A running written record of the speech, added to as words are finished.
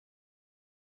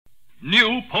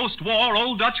New post-war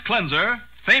Old Dutch cleanser,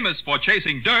 famous for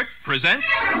chasing dirt, presents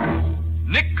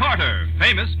Nick Carter,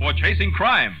 famous for chasing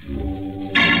crime.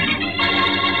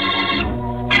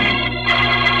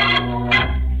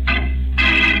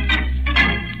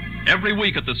 Every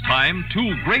week at this time,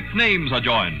 two great names are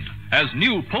joined, as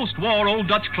new post-war Old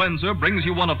Dutch cleanser brings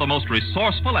you one of the most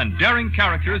resourceful and daring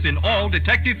characters in all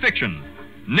detective fiction,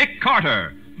 Nick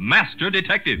Carter, Master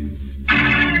Detective.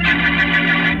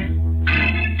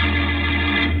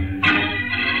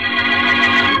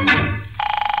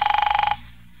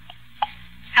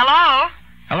 Hello?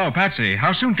 Hello, Patsy.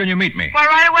 How soon can you meet me? Why,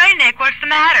 right away, Nick. What's the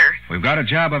matter? We've got a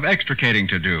job of extricating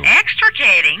to do.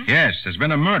 Extricating? Yes, there's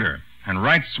been a murder. And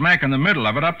right smack in the middle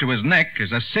of it, up to his neck,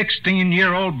 is a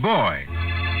 16-year-old boy.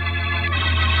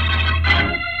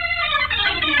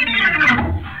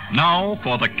 Now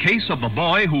for the case of the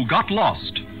boy who got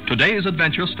lost. Today's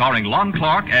adventure starring Lon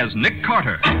Clark as Nick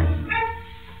Carter.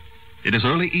 It is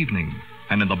early evening,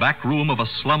 and in the back room of a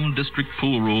slum district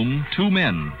pool room, two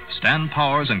men, Stan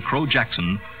Powers and Crow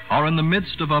Jackson, are in the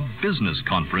midst of a business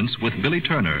conference with Billy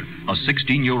Turner, a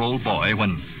 16-year-old boy,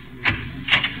 when...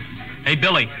 Hey,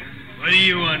 Billy. What do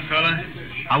you want, fella?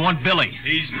 I want Billy.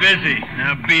 He's busy.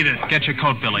 Now beat it. Get your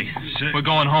coat, Billy. We're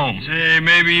going home. Say,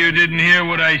 maybe you didn't hear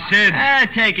what I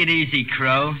said. Take it easy,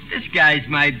 Crow. This guy's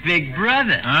my big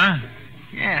brother. Huh?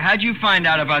 Yeah, how'd you find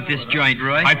out about this joint,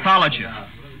 Roy? I followed you.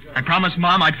 I promised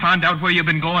Mom I'd find out where you've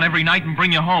been going every night and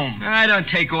bring you home. I don't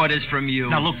take orders from you.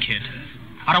 Now, look, kid.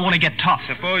 I don't want to get tough.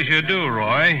 Suppose you do,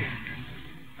 Roy.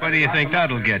 What do you think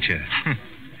that'll get you?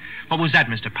 What was that,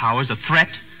 Mr. Powers? A threat?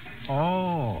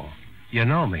 Oh, you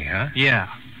know me, huh? Yeah.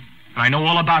 And I know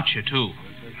all about you, too.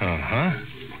 Uh-huh.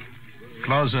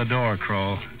 Close the door,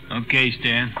 Crow. Okay,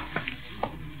 Stan.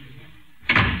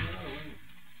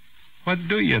 What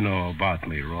do you know about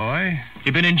me, Roy?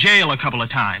 You've been in jail a couple of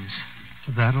times.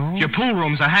 That all? Your pool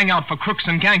room's a hangout for crooks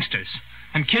and gangsters.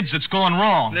 And kids that's going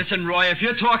wrong. Listen, Roy, if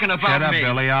you're talking about Shut up, me...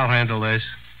 Billy. I'll handle this.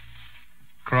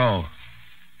 Crow,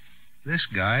 this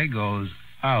guy goes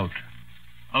out.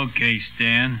 Okay,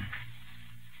 Stan.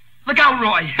 Look out,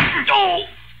 Roy! Oh!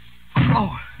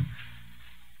 Crow.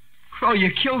 Crow,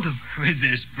 you killed him. With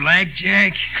this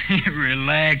blackjack?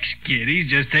 Relax, kid. He's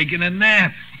just taking a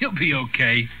nap. He'll be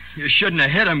okay. You shouldn't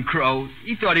have hit him, Crow.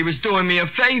 He thought he was doing me a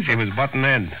favor. He was butting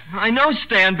in. I know,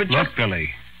 Stan, but Look, Billy.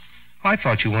 I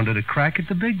thought you wanted to crack at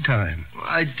the big time.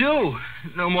 I do.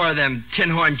 No more of them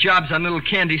tin horn jobs on little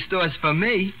candy stores for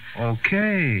me.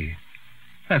 Okay.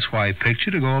 That's why I picked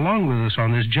you to go along with us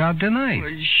on this job tonight.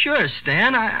 Well, sure,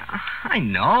 Stan. I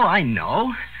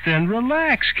know. Then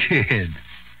relax, kid.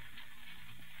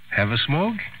 Have a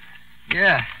smoke?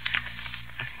 Yeah.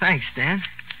 Thanks, Stan.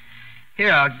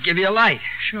 Here, I'll give you a light.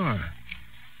 Sure.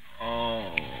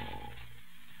 Oh.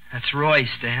 That's Roy,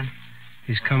 Stan.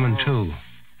 He's coming, too.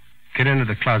 Get into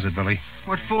the closet, Billy.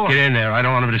 What for? Get in there. I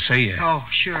don't want him to see you. Oh,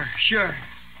 sure.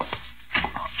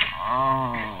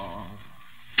 Oh.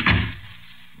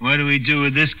 What do we do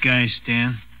with this guy,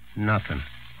 Stan? Nothing.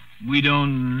 We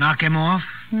don't knock him off?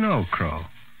 No, Crow.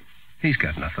 He's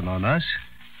got nothing on us.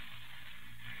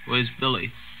 Where's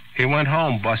Billy? He went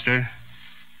home, Buster.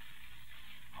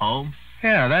 Home?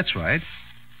 Yeah, that's right.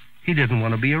 He didn't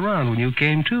want to be around when you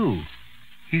came, too.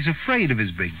 He's afraid of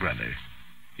his big brother.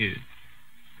 You're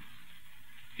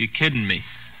kidding me.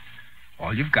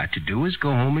 All you've got to do is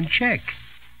go home and check.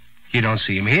 You don't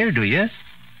see him here, do you?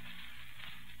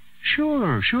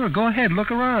 Sure. Go ahead,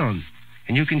 look around.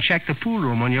 And you can check the pool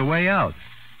room on your way out.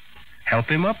 Help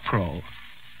him up, Crow.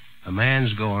 The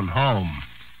man's going home.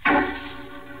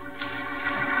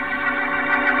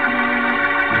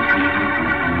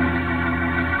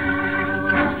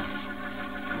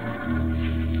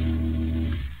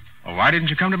 Well, why didn't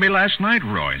you come to me last night,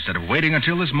 Roy, instead of waiting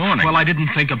until this morning? Well, I didn't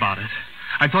think about it.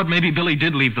 I thought maybe Billy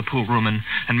did leave the pool room,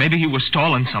 and maybe he was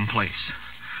stalling someplace.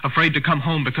 Afraid to come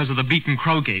home because of the beating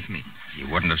Crow gave me. You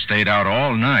wouldn't have stayed out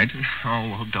all night. Oh,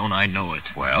 well, don't I know it.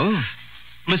 Well?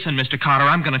 Listen, Mr. Carter,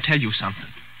 I'm going to tell you something.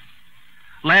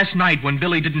 Last night, when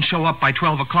Billy didn't show up by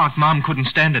 12 o'clock, Mom couldn't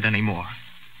stand it anymore.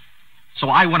 So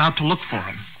I went out to look for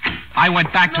him. I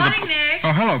went back to the... Morning, Nick.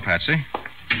 Oh, hello, Patsy.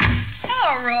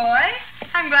 Hello, Roy.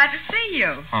 I'm glad to see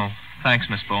you. Oh, thanks,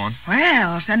 Miss Bowen.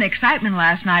 Well, some excitement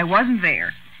last night, wasn't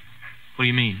there? What do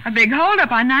you mean? A big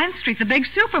holdup on 9th Street, the big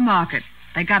supermarket.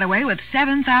 They got away with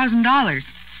 $7,000.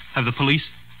 Have the police?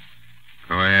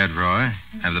 Go ahead, Roy.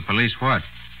 Have the police what?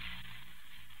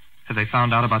 Have they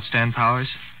found out about Stan Powers?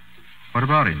 What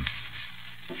about him?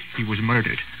 He was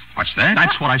murdered. What's that?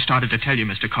 That's what I started to tell you,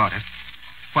 Mr. Carter.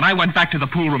 When I went back to the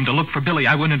pool room to look for Billy,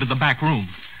 I went into the back room.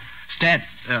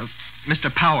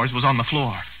 Mr. Powers was on the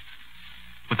floor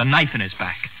with a knife in his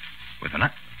back. With a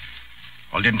knife?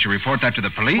 Well, didn't you report that to the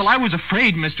police? Well, I was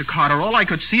afraid, Mr. Carter. All I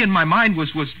could see in my mind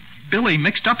was Billy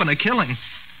mixed up in a killing.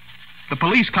 The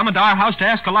police coming to our house to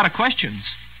ask a lot of questions.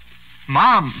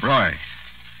 Mom. Roy,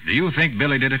 do you think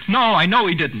Billy did it? No, I know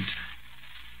he didn't.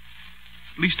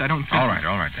 At least I don't think... All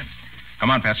right then. Come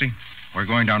on, Patsy. We're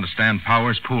going down to Stan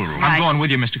Powers' pool room. I'm going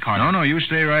with you, Mr. Carter. No, you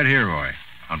stay right here, Roy.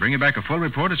 I'll bring you back a full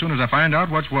report as soon as I find out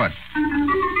what's what.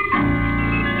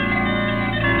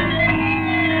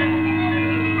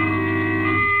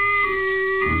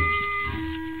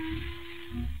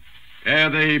 Yeah,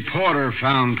 the porter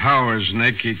found Powers,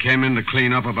 Nick. He came in to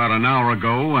clean up about an hour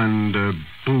ago, and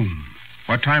boom.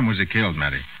 What time was he killed,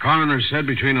 Matty? Coroner said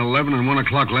between 11 and 1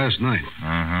 o'clock last night.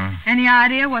 Uh-huh. Any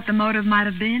idea what the motive might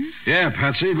have been? Yeah,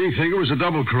 Patsy, we think it was a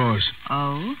double cross.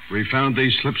 Oh? We found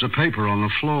these slips of paper on the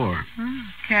floor. Oh,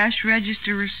 cash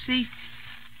register receipt.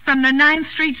 From the 9th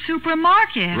Street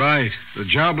supermarket. Right. The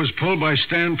job was pulled by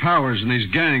Stan Powers and his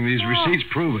gang. These receipts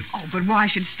prove it. Oh, but why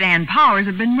should Stan Powers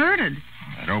have been murdered?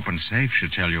 That open safe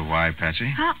should tell you why,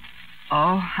 Patsy. Huh?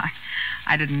 Oh,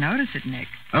 I didn't notice it, Nick.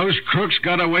 Those crooks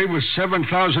got away with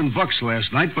 $7,000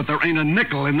 last night, but there ain't a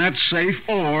nickel in that safe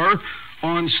or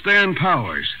on Stan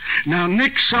Powers. Now,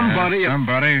 Nick, somebody...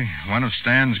 Somebody, one of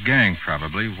Stan's gang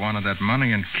probably, wanted that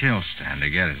money and killed Stan to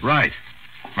get it. Right.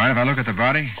 Mind if I look at the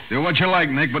body? Do what you like,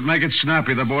 Nick, but make it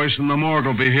snappy. The boys from the morgue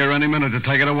will be here any minute to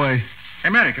take it away. Hey,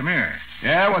 Matty, come here.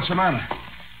 Yeah, what's the matter?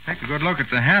 Take a good look at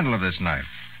the handle of this knife.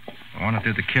 The one that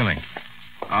did the killing.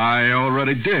 I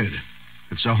already did.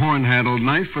 It's a horn-handled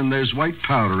knife, and there's white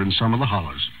powder in some of the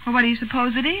hollows. Well, what do you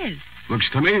suppose it is? Looks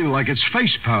to me like it's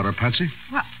face powder, Patsy.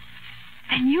 Well,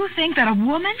 and you think that a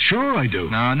woman? Sure I do.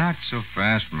 No, not so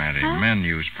fast, Matty. Huh? Men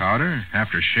use powder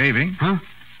after shaving. Huh?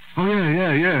 Oh,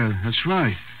 yeah. That's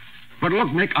right. But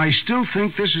look, Nick, I still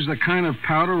think this is the kind of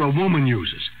powder a woman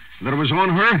uses. That it was on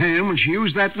her hand when she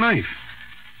used that knife.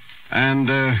 And,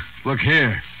 look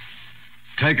here.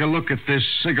 Take a look at this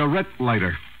cigarette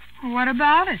lighter. Well, what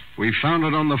about it? We found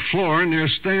it on the floor near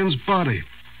Stan's body.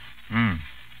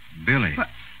 Billy.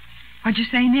 What'd you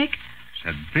say, Nick?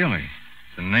 Said Billy.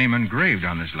 The name engraved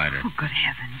on this lighter. Oh, good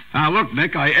heavens. Now, look,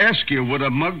 Nick, I ask you, would a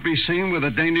mug be seen with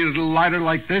a dainty little lighter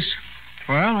like this?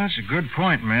 Well, that's a good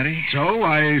point, Matty. So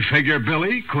I figure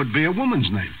Billy could be a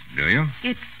woman's name. Do you?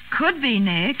 It could be,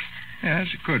 Nick. Yes,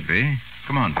 it could be.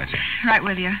 Come on, Patsy. Right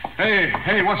with you.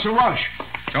 Hey, what's the rush?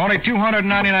 It's only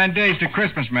 299 days to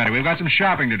Christmas, Matty. We've got some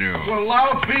shopping to do. Well,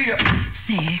 I'll be...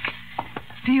 Nick,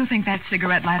 do you think that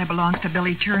cigarette lighter belongs to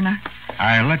Billy Turner?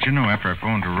 I'll let you know after I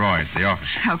phone to Roy at the office.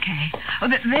 Okay. Oh,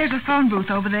 there's a phone booth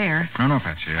over there. No,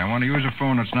 Patsy. I want to use a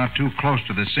phone that's not too close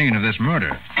to the scene of this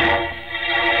murder.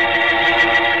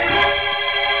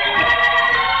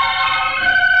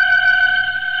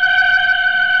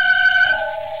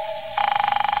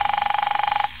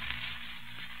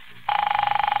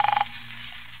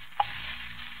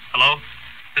 Hello?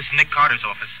 This is Nick Carter's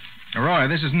office. Roy,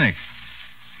 this is Nick.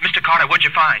 Mr. Carter, what'd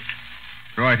you find?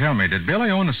 Roy, tell me, did Billy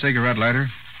own a cigarette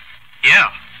lighter? Yeah.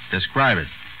 Describe it.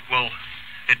 Well,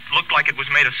 it looked like it was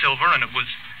made of silver, and it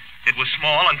was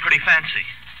small and pretty fancy.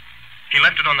 He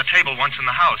left it on the table once in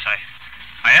the house.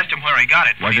 I asked him where he got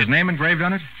it. Was his name engraved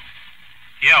on it?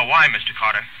 Yeah, why, Mr.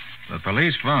 Carter? The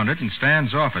police found it in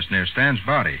Stan's office near Stan's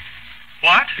body.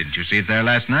 What? Didn't you see it there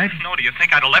last night? No, do you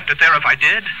think I'd have left it there if I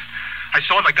did? I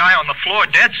saw the guy on the floor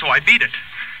dead, so I beat it.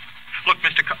 Look,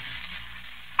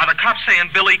 are the cops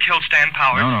saying Billy killed Stan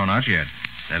Powers? No, not yet.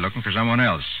 They're looking for someone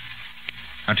else.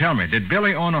 Now tell me, did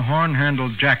Billy own a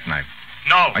horn-handled jackknife?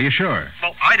 No. Are you sure?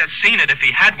 Well, I'd have seen it if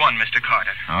he had one, Mr.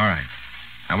 Carter. All right.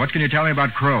 Now, what can you tell me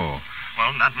about Crow?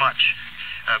 Well, not much.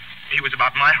 He was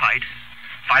about my height,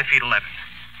 5'11".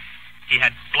 He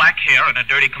had black hair and a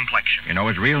dirty complexion. You know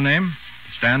his real name?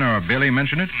 Stan or Billy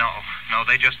mention it? No,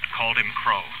 they just called him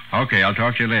Crow. Okay, I'll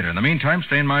talk to you later. In the meantime,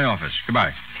 stay in my office.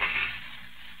 Goodbye.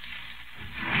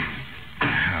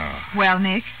 Well,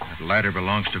 Nick? That lighter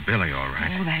belongs to Billy, all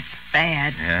right. Oh, that's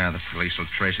bad. Yeah, the police will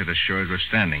trace it as sure as we're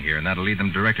standing here, and that'll lead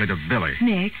them directly to Billy.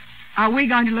 Nick, are we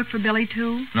going to look for Billy,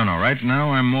 too? No, right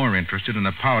now I'm more interested in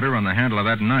the powder on the handle of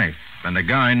that knife than the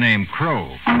guy named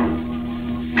Crow.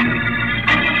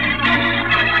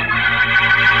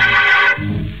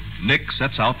 Nick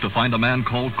sets out to find a man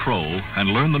called Crow and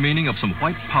learn the meaning of some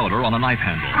white powder on a knife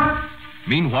handle.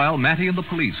 Meanwhile, Matty and the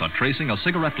police are tracing a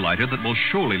cigarette lighter that will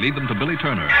surely lead them to Billy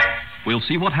Turner. We'll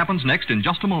see what happens next in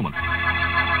just a moment.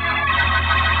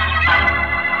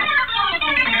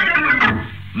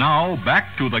 Now,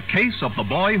 back to the case of the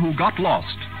boy who got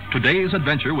lost. Today's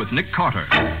adventure with Nick Carter.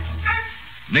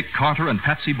 Nick Carter and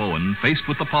Patsy Bowen, faced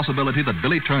with the possibility that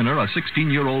Billy Turner, a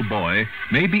 16-year-old boy,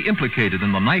 may be implicated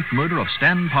in the knife murder of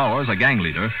Stan Powers, a gang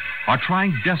leader, are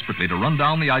trying desperately to run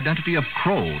down the identity of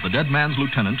Crow, the dead man's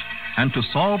lieutenant, and to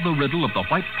solve the riddle of the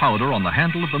white powder on the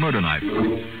handle of the murder knife.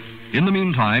 In the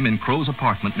meantime, in Crow's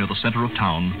apartment near the center of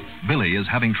town, Billy is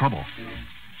having trouble.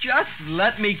 Just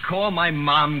let me call my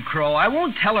mom, Crow. I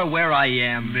won't tell her where I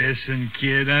am. Listen,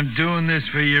 kid, I'm doing this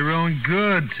for your own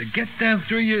good. So get down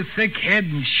through your thick head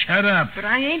and shut up. But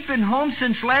I ain't been home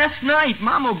since last night.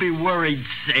 Mom'll be worried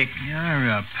sick. You're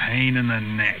a pain in the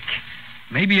neck.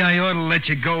 Maybe I ought to let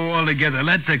you go altogether.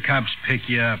 Let the cops pick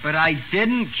you up. But I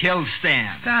didn't kill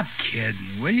Stan. Stop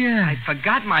kidding, will you? I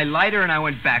forgot my lighter and I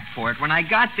went back for it. When I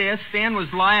got there, Stan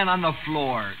was lying on the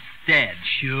floor, dead.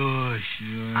 Sure.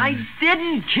 I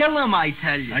didn't kill him, I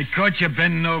tell you. I caught you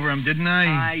bending over him, didn't I?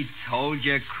 I told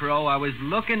you, Crow. I was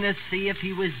looking to see if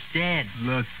he was dead.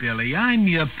 Look, Billy, I'm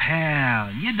your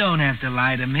pal. You don't have to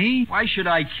lie to me. Why should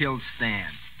I kill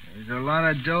Stan? There's a lot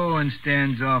of dough in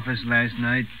Stan's office last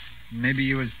night. Maybe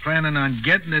you was planning on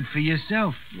getting it for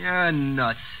yourself. You're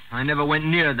nuts. I never went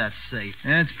near that safe.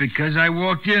 That's because I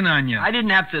walked in on you. I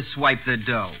didn't have to swipe the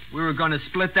dough. We were going to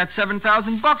split that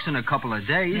 $7,000 in a couple of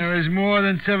days. There was more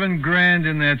than $7,000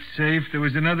 in that safe. There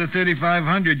was another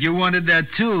 $3,500. You wanted that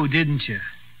too, didn't you?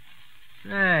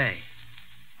 Hey,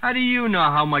 how do you know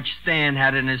how much Stan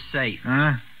had in his safe?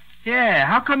 Huh? Yeah,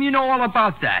 how come you know all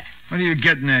about that? What are you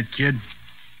getting at, kid?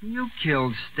 You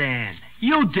killed Stan.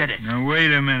 You did it. Now,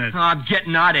 wait a minute. Oh, I'm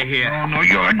getting out of here. Oh, no,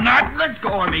 you're not. Let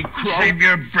go of me, Crow. Save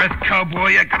your breath,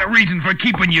 cowboy. I got a reason for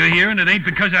keeping you here, and it ain't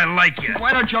because I like you.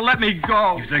 Why don't you let me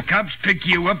go? If the cops pick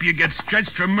you up, you get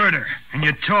stretched for murder. And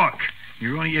you talk.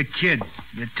 You're only a kid.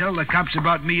 You tell the cops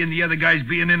about me and the other guys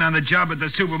being in on the job at the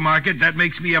supermarket. That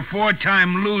makes me a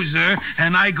 4-time loser,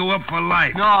 and I go up for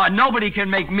life. No, nobody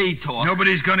can make me talk.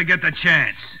 Nobody's going to get the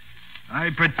chance. I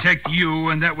protect you,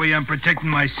 and that way I'm protecting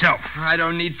myself. I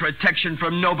don't need protection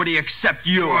from nobody except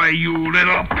you. Why, you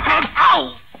little punk.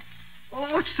 Ow!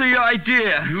 Oh, what's the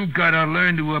idea? You gotta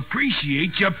learn to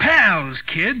appreciate your pals,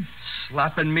 kid.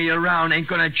 Slapping me around ain't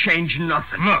gonna change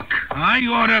nothing. Look, I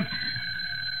oughta...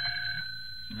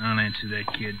 I'll answer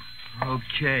that, kid.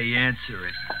 Okay, answer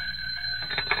it.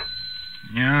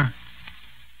 Yeah?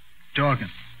 Talking.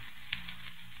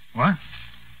 What?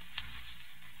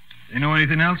 They know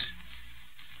anything else?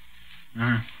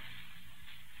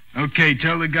 Okay,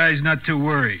 tell the guys not to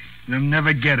worry. They'll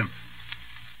never get him.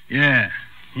 Yeah,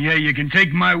 you can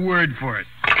take my word for it.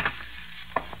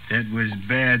 That was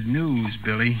bad news,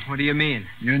 Billy. What do you mean?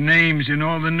 Your name's in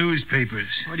all the newspapers.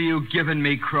 What are you giving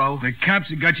me, Crow? The cops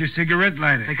have got your cigarette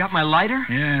lighter. They got my lighter?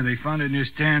 Yeah, they found it near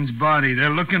Stan's body. They're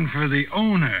looking for the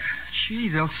owner. Gee,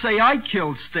 they'll say I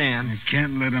killed Stan. You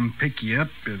can't let them pick you up,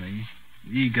 Billy.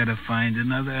 You gotta find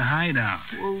another hideout.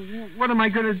 Well, what am I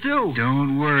gonna do?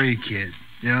 Don't worry, kid.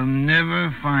 They'll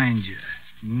never find you.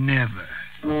 Never.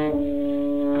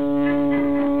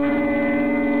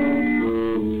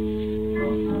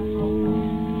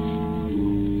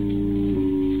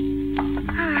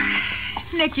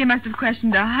 Nick, you must have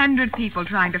questioned 100 people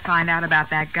trying to find out about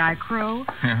that guy, Crow.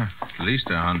 At least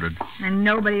 100. And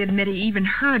nobody admitted he even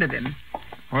heard of him.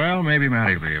 Well, maybe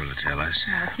Matty will be able to tell us.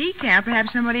 Well, if he can't,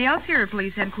 perhaps somebody else here at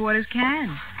police headquarters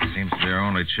can. Seems to be our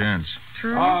only chance.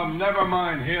 True. Never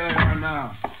mind. Here they are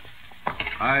now.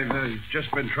 I've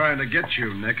just been trying to get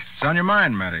you, Nick. What's on your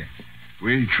mind, Matty?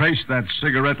 We traced that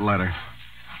cigarette letter.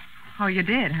 Oh, you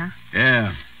did, huh?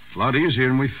 Yeah, a lot easier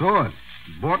than we thought.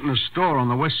 Bought in a store on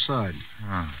the west side.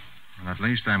 Oh, well, at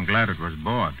least I'm glad it was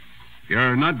bought.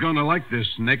 You're not going to like this,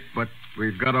 Nick, but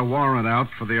we've got a warrant out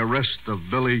for the arrest of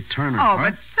Billy Turner. Oh,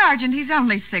 What? but, Sergeant, he's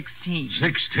only 16.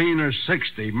 16 or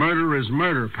 60. Murder is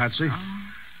murder, Patsy. Oh.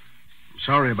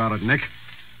 Sorry about it, Nick.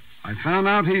 I found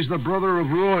out he's the brother of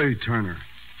Roy Turner,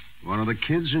 one of the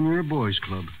kids in your boys'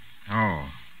 club. Oh,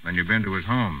 then you've been to his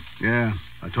home. Yeah,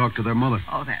 I talked to their mother.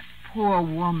 Oh, that poor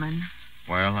woman.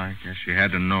 Well, I guess you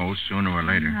had to know sooner or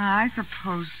later. I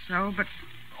suppose so, but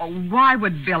why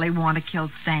would Billy want to kill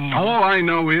Stan? All I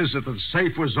know is that the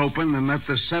safe was open and that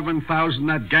the $7,000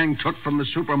 that gang took from the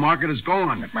supermarket is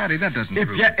gone. But, Matty, that doesn't If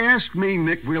prove you it. ask me,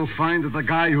 Nick, we'll find that the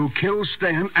guy who killed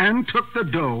Stan and took the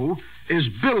dough is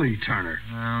Billy Turner.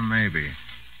 Well, maybe.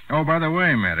 Oh, by the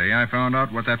way, Matty, I found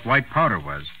out what that white powder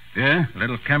was. Yeah? A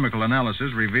little chemical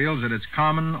analysis reveals that it's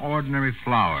common, ordinary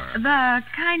flour. The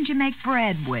kind you make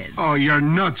bread with. Oh, you're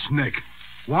nuts, Nick.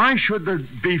 Why should there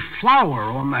be flour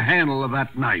on the handle of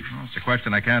that knife? Well, it's a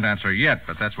question I can't answer yet,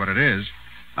 but that's what it is.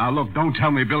 Now, look, don't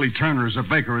tell me Billy Turner is a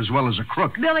baker as well as a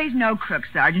crook. Billy's no crook,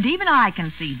 Sergeant. Even I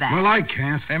can see that. Well, I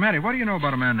can't. Hey, Matty, what do you know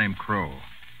about a man named Crow?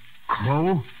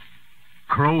 Crow?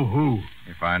 Crow who?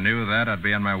 If I knew that, I'd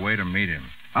be on my way to meet him.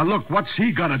 Now, look, what's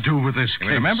he got to do with this He case?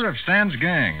 was a member of Stan's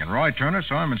gang, and Roy Turner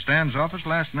saw him in Stan's office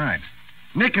last night.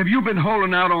 Nick, have you been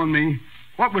holding out on me?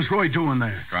 What was Roy doing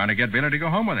there? Trying to get Billy to go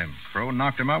home with him. Crow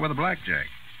knocked him out with a blackjack.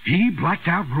 He blacked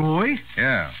out Roy?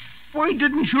 Yeah. Why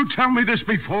didn't you tell me this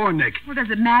before, Nick? Well, does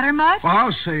it matter much? Well,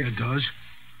 I'll say it does.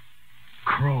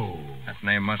 Crow. That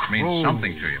name must Crow. mean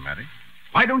something to you, Matty.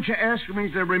 Why don't you ask me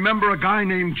to remember a guy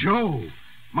named Joe?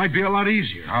 Might be a lot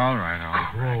easier. All right.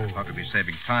 Crow. I thought to be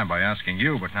saving time by asking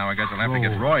you, but now I guess I'll have to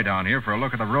get Roy down here for a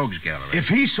look at the rogues gallery. If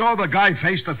he saw the guy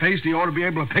face to face, he ought to be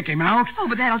able to pick him out. Oh,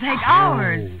 but that'll take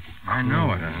hours. I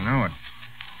know it.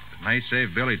 It may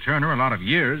save Billy Turner a lot of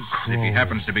years if he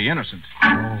happens to be innocent.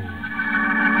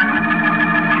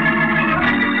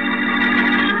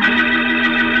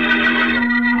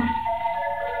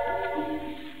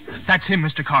 That's him,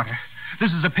 Mr. Carter.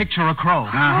 This is a picture of Crow.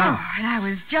 Uh-huh. Oh, and I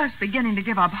was just beginning to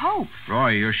give up hope.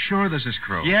 Roy, you're sure this is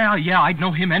Crow? Yeah, I'd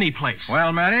know him any place.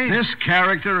 Well, Matty? This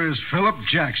character is Philip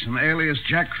Jackson, alias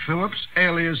Jack Phillips,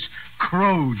 alias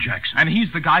Crow Jackson. And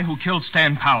he's the guy who killed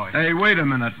Stan Powers. Hey, wait a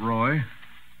minute, Roy.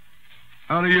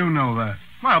 How do you know that?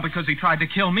 Well, because he tried to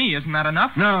kill me, isn't that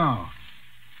enough? No.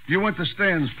 You went to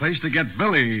Stan's place to get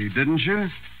Billy, didn't you?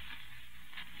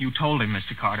 You told him,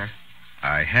 Mr. Carter.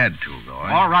 I had to, Roy.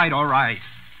 All right.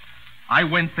 I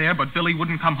went there, but Billy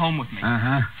wouldn't come home with me.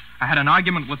 Uh-huh. I had an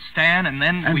argument with Stan, and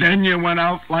then then you went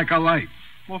out like a light.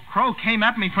 Well, Crow came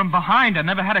at me from behind. I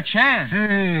never had a chance.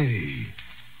 Hey.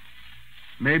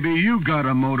 Maybe you got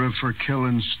a motive for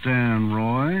killing Stan,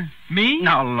 Roy. Me?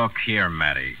 Now, look here,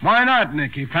 Matty. Why not,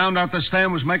 Nick? He found out that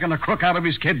Stan was making a crook out of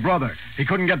his kid brother. He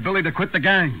couldn't get Billy to quit the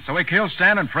gang. So he killed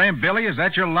Stan and framed Billy? Is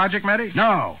that your logic, Matty?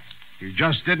 No. He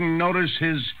just didn't notice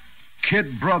his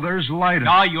kid brother's lighter.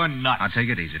 Oh, you're nuts. Now, take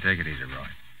it easy, Roy.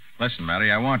 Listen,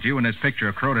 Matty, I want you and this picture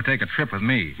of Crow to take a trip with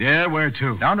me. Yeah, where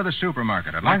to? Down to the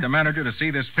supermarket. I'd like the manager to see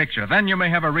this picture. Then you may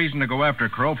have a reason to go after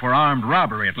Crow for armed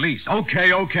robbery, at least.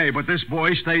 Okay, but this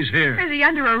boy stays here. Is he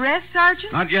under arrest,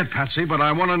 Sergeant? Not yet, Patsy, but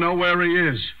I want to know where he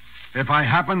is. If I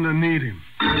happen to need him.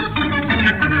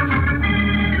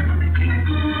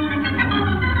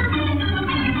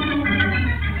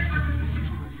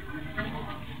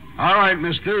 All right,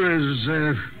 mister. Is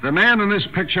the man in this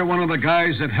picture one of the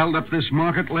guys that held up this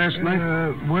market last night?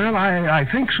 Well, I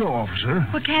think so, officer.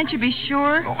 Well, can't you be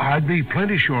sure? Oh, I'd be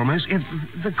plenty sure, miss, if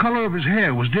the color of his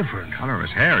hair was different. Color of his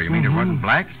hair? You mean it wasn't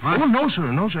black? Oh, no, sir.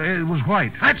 It was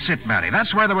white. That's it, Matty.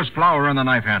 That's why there was flour on the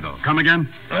knife handle. Come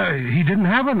again? He didn't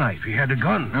have a knife. He had a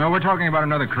gun. No, we're talking about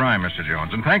another crime, Mr.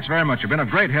 Jones. And thanks very much. You've been of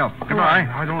great help. Goodbye.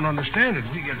 I don't understand it.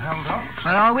 We get held up.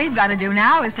 Well, all we've got to do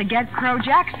now is to get Crow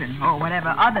Jackson, or whatever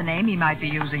other name he might be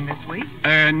using this week.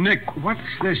 Nick, what's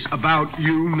this about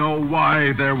you know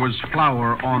why there was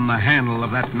flour on the handle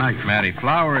of that knife? Matty,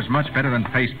 flour is much better than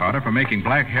face powder for making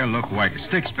black hair look white. It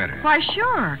sticks better. Why,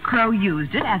 sure. Crow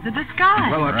used it as a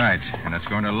disguise. Well, Right, and it's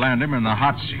going to land him in the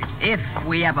hot seat. If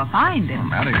we ever find him.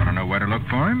 Matty, want to know where to look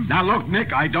for him? Now, look,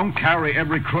 Nick, I don't carry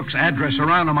every crook's address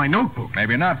around in my notebook.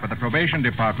 Maybe not, but the probation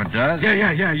department does.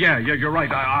 Yeah, you're right.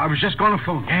 I was just going to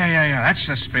phone. Yeah. That's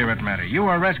the spirit, Matty. You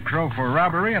arrest Crow for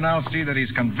robbery, and I'll see that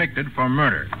he's convicted for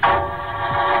murder.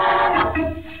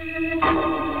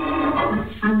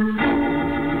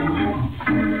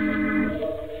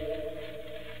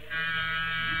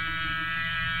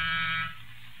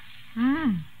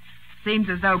 Seems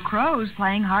as though Crow's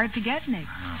playing hard to get, Nick.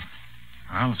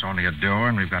 Well, it's only a door,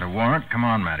 and we've got a warrant. Come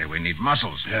on, Matty. We need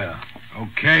muscles. Yeah.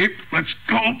 Okay, let's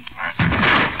go.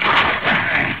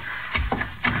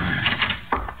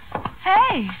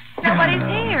 Hey, nobody's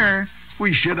here.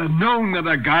 We should have known that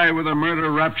a guy with a murder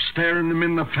rap staring him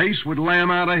in the face would lam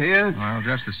out of here. Well,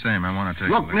 just the same, I want to take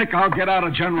a Look, look. Nick, I'll get out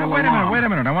of general Wait a alarm.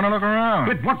 minute. I want to look around.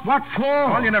 But what for?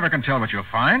 Well, you never can tell what you'll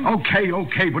find. Okay,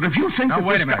 but if you think Now, that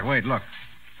wait this a minute. guy- Wait, look.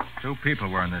 2 people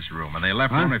were in this room, and they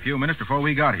left Huh? only a few minutes before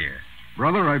we got here.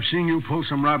 Brother, I've seen you pull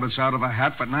some rabbits out of a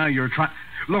hat, but now you're trying...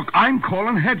 Look, I'm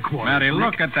calling headquarters. Matty, Nick.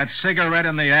 look at that cigarette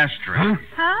in the ashtray. Huh?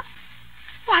 Huh?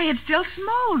 Why, it's still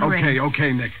smoldering.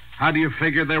 Okay, Nick. How do you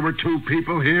figure there were 2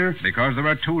 people here? Because there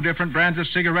are 2 different brands of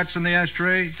cigarettes in the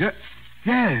ashtray.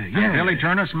 Yeah. Billy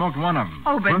Turner smoked one of them.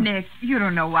 Oh, but Huh? Nick, you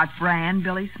don't know what brand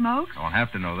Billy smokes. Don't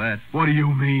have to know that. What do you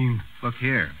mean? Look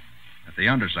here. At the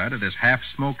underside of this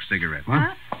half-smoked cigarette.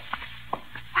 Huh?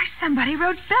 Why, somebody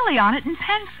wrote Billy on it in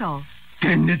pencil.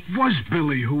 Then it was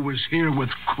Billy who was here with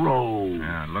Crow.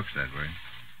 Yeah, it looks that way.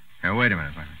 Now, wait a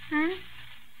minute.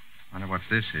 Wonder what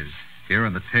this is. Here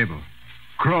on the table.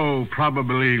 Crow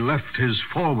probably left his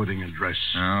forwarding address.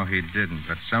 No, he didn't.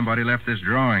 But somebody left this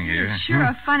drawing here. It's sure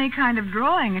a funny kind of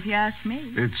drawing, if you ask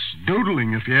me. It's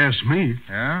doodling, if you ask me.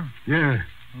 Yeah? Yeah.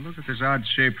 Well, look at this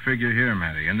odd-shaped figure here,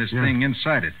 Matty, and this thing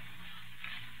inside it.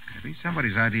 Could it be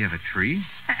somebody's idea of a tree?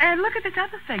 And look at this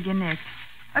other figure, Nick.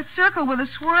 A circle with a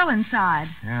swirl inside.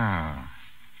 Yeah.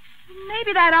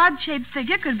 Maybe that odd-shaped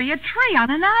figure could be a tree on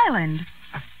an island.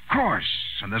 Of course.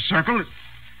 And the circle...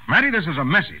 Matty, this is a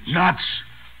message. Nuts.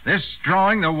 This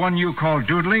drawing, the one you call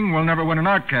doodling, will never win an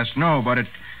Artcast, no, but it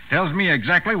tells me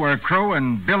exactly where Crow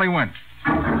and Billy went.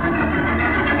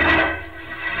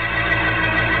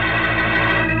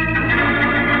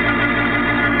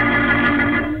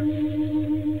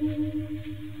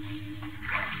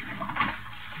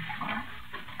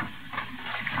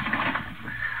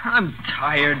 I'm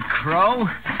tired, Crow.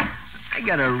 I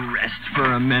gotta rest for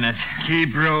a minute.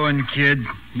 Keep rowing, kid.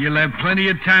 You'll have plenty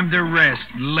of time to rest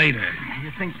later.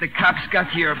 You think the cops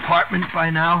got to your apartment by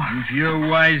now? If your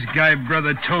wise guy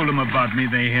brother told him about me,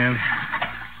 they have.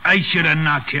 I should have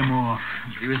knocked him off.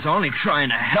 He was only trying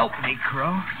to help me,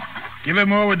 Crow. Give him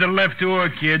more with the left oar,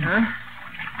 kid. Huh?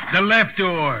 The left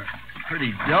oar.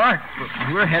 Pretty dark,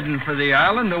 but we're heading for the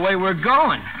island the way we're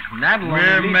going. And that'll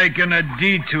We're only be... making a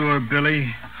detour,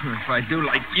 Billy. If I do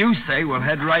like you say, we'll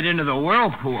head right into the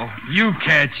whirlpool. You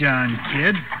catch on,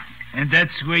 kid. And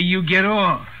that's where you get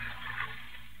off.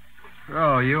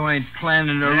 Oh, you ain't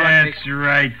planning to run me... That's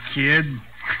right, kid.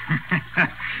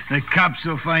 The cops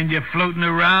will find you floating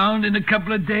around in a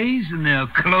couple of days, and they'll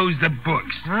close the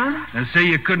books. Huh? They'll say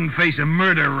you couldn't face a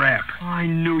murder rap. I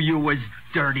knew you was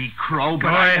dirty, Crow,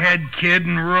 but Go ahead, kid,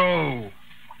 and row.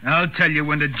 I'll tell you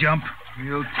when to jump.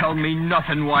 You'll tell me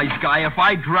nothing, wise guy. If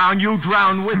I drown, you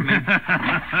drown with me.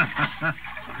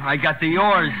 I got the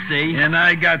oars, see? And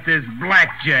I got this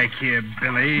blackjack here,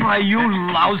 Billy. Why, you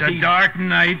lousy... It's a dark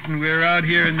night, and we're out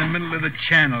here in the middle of the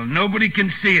channel. Nobody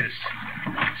can see us.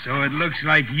 So it looks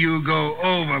like you go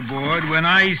overboard when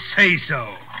I say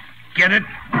so. Get it?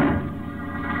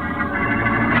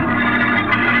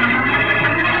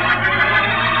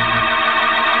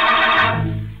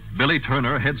 Billy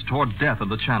Turner heads toward death in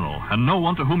the channel, and no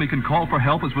one to whom he can call for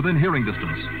help is within hearing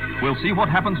distance. We'll see what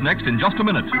happens next in just a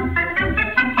minute.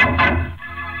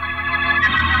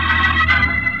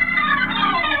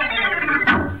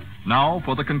 Now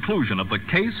for the conclusion of the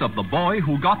case of the boy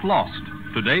who got lost.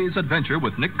 Today's adventure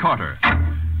with Nick Carter.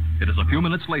 It is a few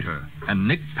minutes later, and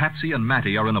Nick, Patsy, and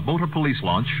Matty are in a boat or police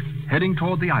launch heading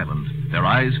toward the island, their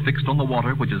eyes fixed on the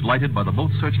water, which is lighted by the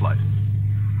boat's searchlight.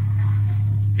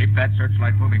 Keep that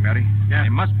searchlight moving, Matty. Yeah. They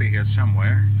must be here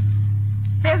somewhere.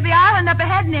 There's the island up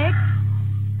ahead, Nick.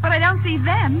 But I don't see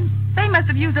them. They must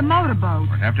have used a motorboat.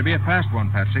 It'd have to be a fast one,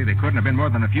 Patsy. They couldn't have been more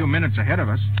than a few minutes ahead of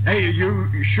us. Hey,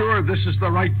 you sure this is the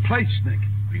right place, Nick?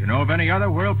 Do you know of any other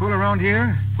whirlpool around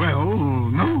here? Well,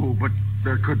 no, but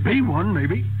there could be one,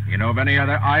 maybe. You know of any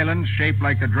other island shaped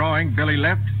like the drawing Billy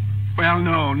left? Well,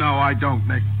 no, I don't,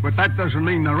 Nick. But that doesn't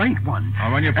mean there ain't one.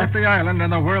 Well, when you put the island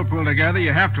and the whirlpool together,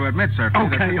 you have to admit, sir.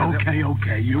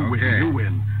 Okay. You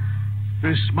win.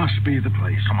 This must be the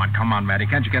place. Come on, Matty.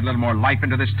 Can't you get a little more life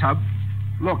into this tub?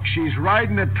 Look, she's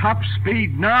riding at top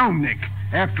speed now, Nick.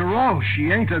 After all, she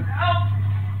ain't a...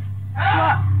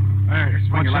 What? Hey,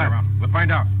 swing your light around. We'll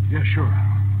find out. Yeah, sure.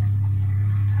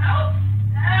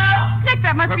 Nick,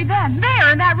 that must be them.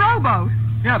 There, in that rowboat.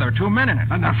 Yeah, there are 2 men in it.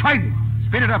 And they're fighting.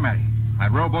 Speed it up, Matty.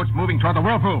 That rowboat's moving toward the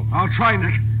whirlpool. I'll try,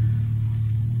 Nick.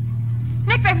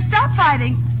 Nick, they've stopped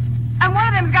fighting. And one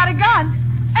of them's got a gun.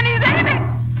 And he's aiming.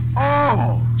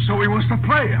 Oh, so he wants to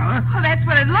play, huh? Well, that's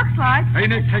what it looks like. Hey,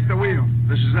 Nick, take the wheel.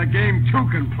 This is a game two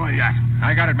can play at.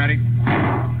 I got it, Matty.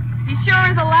 He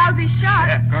sure is a lousy shot.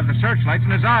 Yeah, because the searchlight's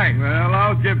in his eye. Well,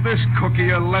 I'll give this cookie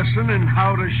a lesson in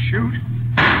how to shoot.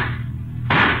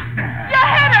 You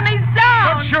hit him. He's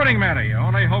down. Good shooting, Matty.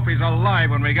 Only hope he's alive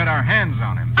when we get our hands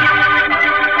on him.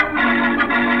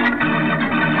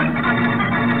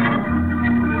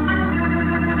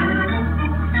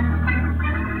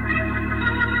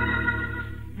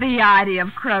 The idea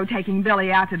of Crow taking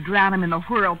Billy out to drown him in the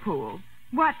whirlpool.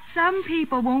 What some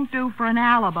people won't do for an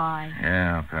alibi.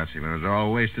 Yeah, Patsy, but it was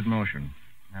all wasted motion.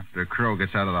 After Crow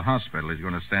gets out of the hospital, he's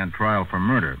going to stand trial for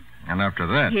murder. And after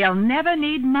that... He'll never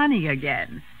need money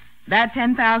again. That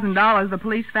 $10,000 the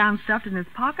police found stuffed in his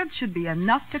pocket should be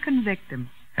enough to convict him.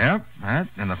 Yep, that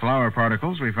and the flour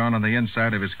particles we found on the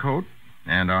inside of his coat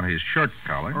and on his shirt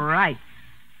collar. Right.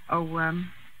 Oh,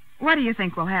 what do you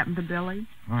think will happen to Billy?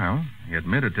 Well, he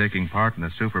admitted taking part in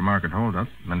the supermarket holdup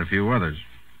and a few others.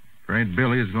 Afraid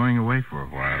Billy is going away for a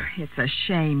while. It's a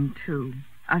shame, too.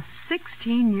 A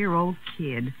 16-year-old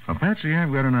kid. Well, Patsy,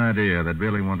 I've got an idea that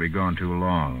Billy won't be gone too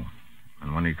long.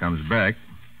 And when he comes back,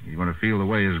 he's going to feel the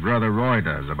way his brother Roy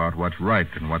does about what's right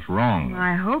and what's wrong.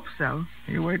 I hope so.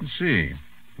 You wait and see.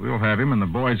 We'll have him in the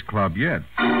boys' club yet.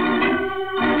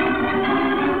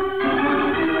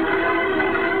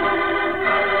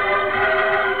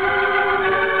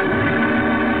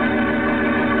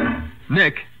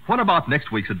 Nick, what about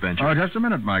next week's adventure? Oh, just a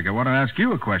minute, Mike. I want to ask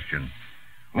you a question.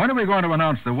 When are we going to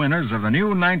announce the winners of the new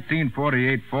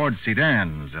 1948 Ford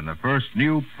sedans in the first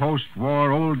new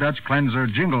post-war Old Dutch Cleanser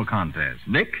jingle contest?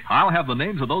 Nick, I'll have the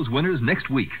names of those winners next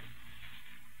week.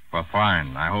 Well,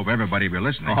 fine. I hope everybody will be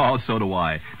listening. Oh, so do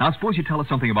I. Now, suppose you tell us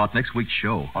something about next week's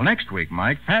show. Well, next week,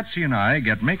 Mike, Patsy and I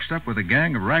get mixed up with a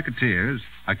gang of racketeers,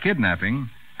 a kidnapping,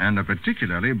 and a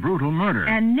particularly brutal murder.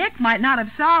 And Nick might not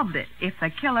have solved it if the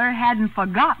killer hadn't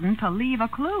forgotten to leave a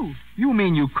clue. You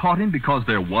mean you caught him because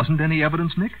there wasn't any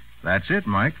evidence, Nick? That's it,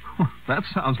 Mike. That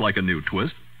sounds like a new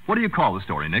twist. What do you call the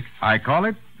story, Nick? I call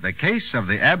it The Case of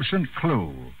the Absent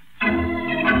Clue.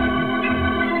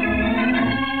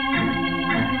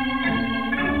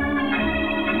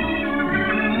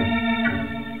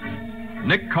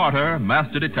 Nick Carter,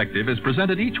 Master Detective, is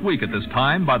presented each week at this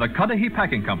time by the Cudahy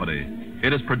Packing Company.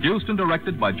 It is produced and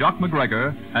directed by Jock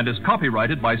McGregor and is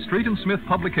copyrighted by Street and Smith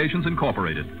Publications,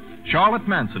 Incorporated. Charlotte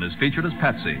Manson is featured as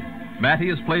Patsy. Matty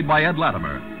is played by Ed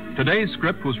Latimer. Today's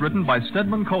script was written by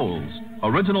Stedman Coles.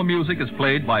 Original music is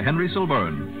played by Henry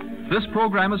Silverne. This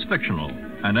program is fictional,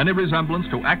 and any resemblance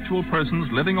to actual persons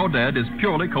living or dead is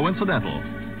purely coincidental.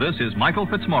 This is Michael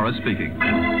Fitzmaurice speaking.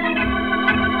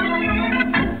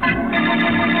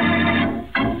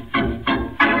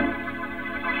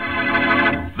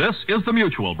 This is the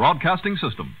Mutual Broadcasting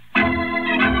System.